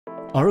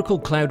Oracle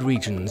Cloud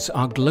Regions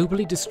are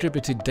globally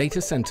distributed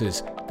data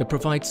centers that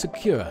provide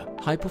secure,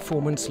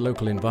 high-performance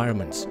local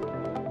environments.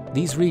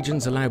 These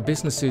regions allow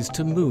businesses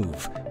to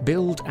move,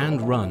 build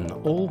and run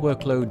all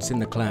workloads in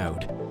the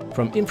cloud,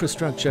 from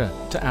infrastructure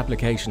to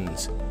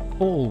applications,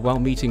 all while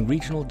meeting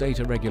regional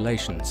data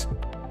regulations.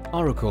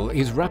 Oracle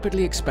is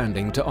rapidly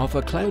expanding to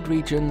offer cloud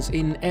regions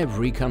in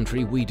every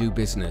country we do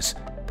business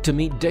to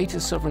meet data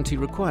sovereignty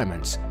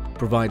requirements,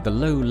 provide the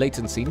low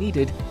latency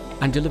needed,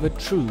 and deliver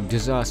true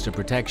disaster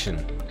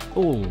protection,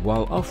 all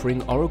while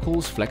offering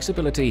Oracle's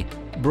flexibility,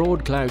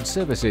 broad cloud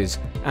services,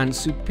 and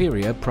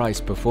superior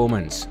price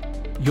performance.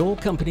 Your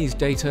company's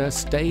data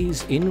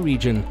stays in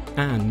region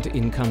and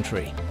in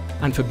country.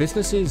 And for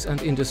businesses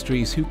and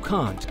industries who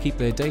can't keep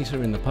their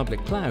data in the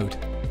public cloud,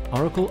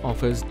 Oracle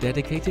offers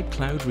dedicated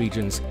cloud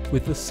regions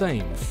with the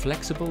same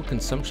flexible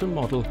consumption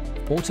model,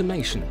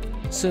 automation,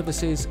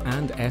 services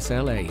and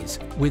SLAs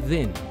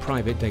within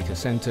private data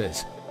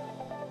centers.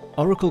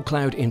 Oracle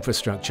Cloud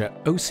Infrastructure,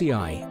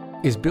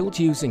 OCI, is built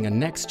using a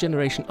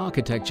next-generation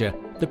architecture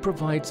that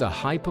provides a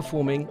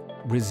high-performing,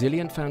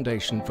 resilient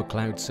foundation for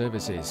cloud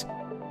services.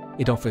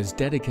 It offers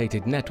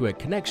dedicated network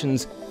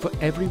connections for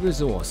every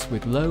resource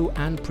with low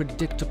and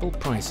predictable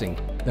pricing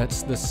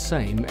that's the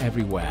same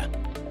everywhere.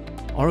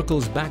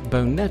 Oracle's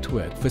backbone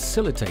network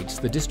facilitates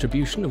the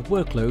distribution of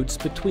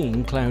workloads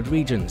between cloud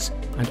regions,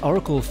 and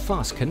Oracle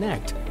Fast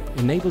Connect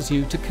enables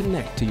you to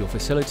connect to your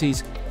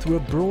facilities through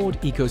a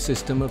broad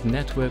ecosystem of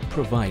network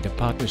provider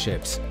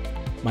partnerships.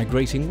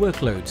 Migrating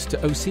workloads to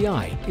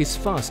OCI is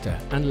faster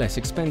and less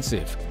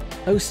expensive.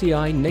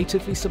 OCI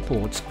natively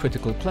supports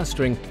critical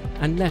clustering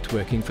and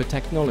networking for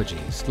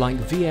technologies like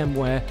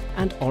VMware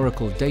and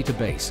Oracle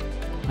Database,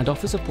 and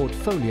offers a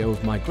portfolio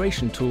of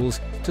migration tools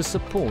to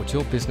support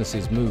your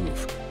business's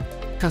move.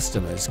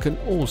 Customers can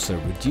also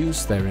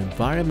reduce their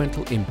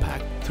environmental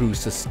impact through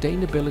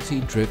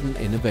sustainability-driven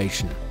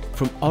innovation,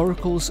 from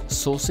Oracle's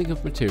sourcing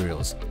of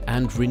materials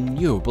and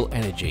renewable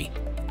energy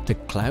to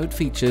cloud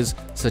features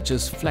such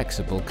as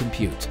flexible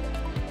compute.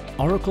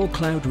 Oracle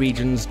Cloud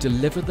Regions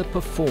deliver the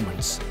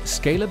performance,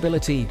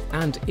 scalability,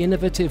 and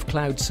innovative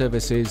cloud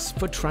services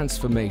for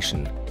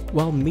transformation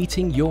while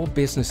meeting your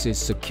business's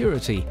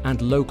security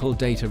and local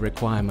data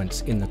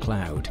requirements in the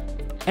cloud,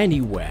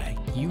 anywhere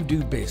you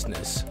do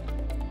business.